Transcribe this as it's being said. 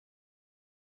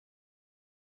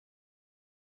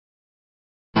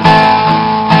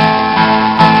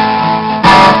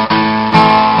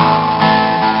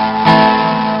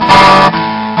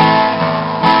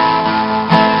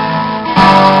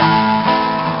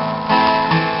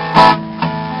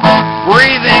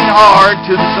hard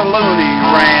to the saloon he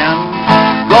ran,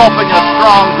 gulping a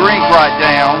strong drink right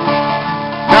down.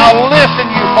 Now listen,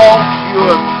 you folks, you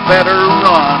had better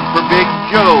run, for Big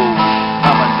Joe's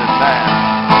coming to town.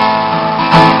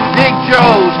 Big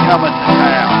Joe's coming to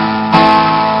town.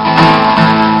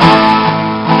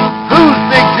 Who's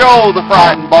Big Joe? The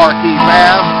frightened barkeep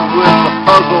asked, with a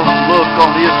puzzled look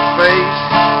on his face.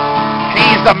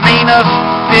 He's the meanest,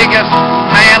 biggest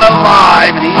man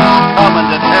alive, and he's coming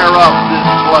to tear up this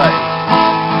place.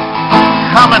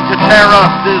 Coming to tear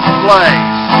up this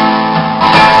place.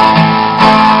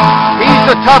 He's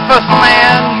the toughest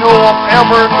man you'll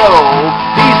ever know.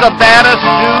 He's the baddest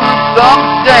dude,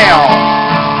 thumbs down.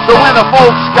 So when the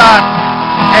folks got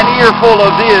an earful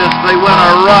of this, they went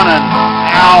a-running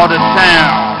out of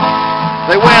town.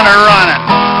 They went a-running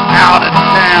out of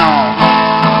town.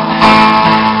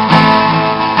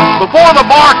 Before the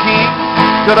barkeep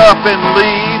could up and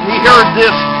leave, he heard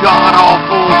this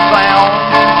god-awful sound.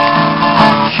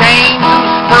 Chains and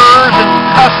spurs and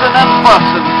cussing and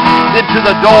fussing. Then to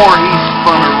the door he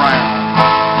spun around.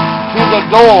 To the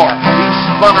door he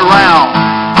spun around.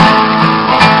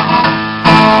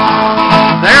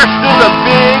 There stood the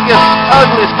biggest,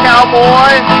 ugliest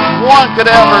cowboy one could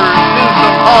ever do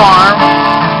some harm.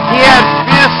 He had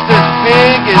fists as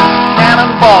big as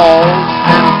cannonballs,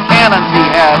 and cannons he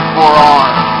had for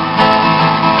arms.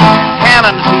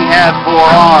 Cannons he had for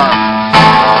arms.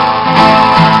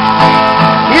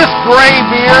 His gray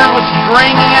beard was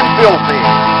stringy and filthy.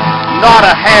 Not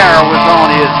a hair was on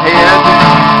his head.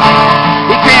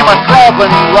 He came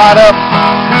a-tromping right up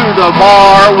to the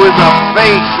bar with a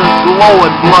face of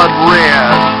glowing blood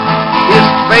red. His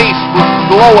face was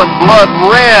glowing blood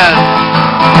red.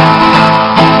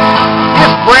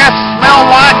 His breath smelled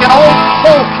like an old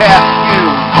polecat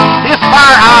fume. His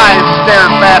fire eyes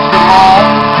stared fast and long.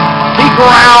 He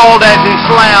growled as he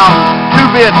slammed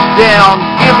 2 bits down.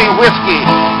 Give me whiskey,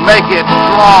 make it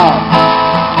strong.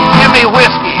 Give me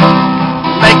whiskey,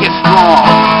 make it strong.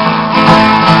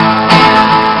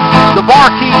 The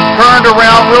barkeep turned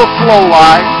around real slow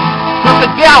like, took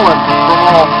a gallon from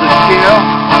off the shelf.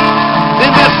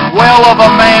 Then this whale of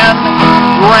a man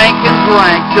drank and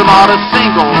drank till not a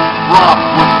single drop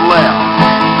was left.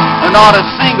 And not a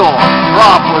single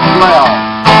drop was left.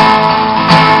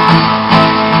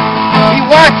 He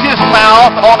wiped his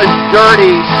mouth on his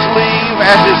dirty sleeve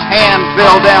as his hand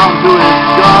fell down to his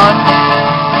gun.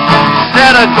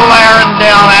 Instead of glaring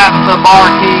down at the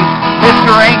barkeep,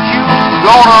 Mister, ain't you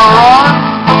gonna run?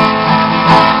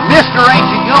 Mister, ain't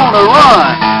you gonna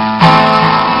run?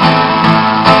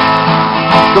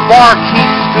 The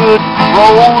barkeep stood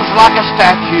froze like a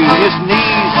statue, his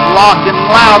knees locking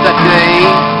loud that day.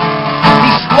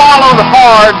 He swallowed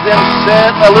hard, then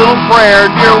said a little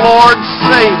prayer, Dear Lord,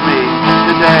 save me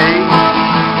today.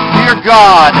 Dear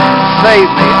God, save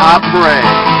me, I pray.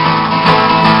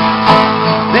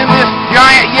 Then this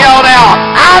giant yelled out,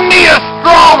 I need a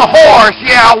strong horse,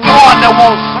 yeah, one that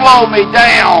won't slow me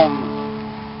down.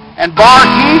 And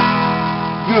barkeep,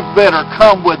 you'd better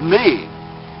come with me,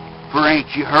 for ain't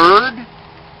you heard?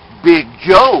 Big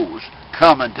Joe's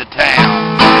coming to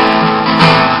town.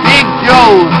 Big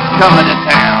Joe's coming to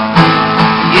town.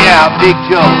 Yeah, Big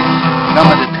Joe's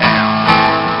coming to town.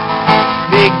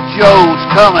 Big Joe's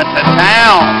coming to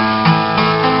town.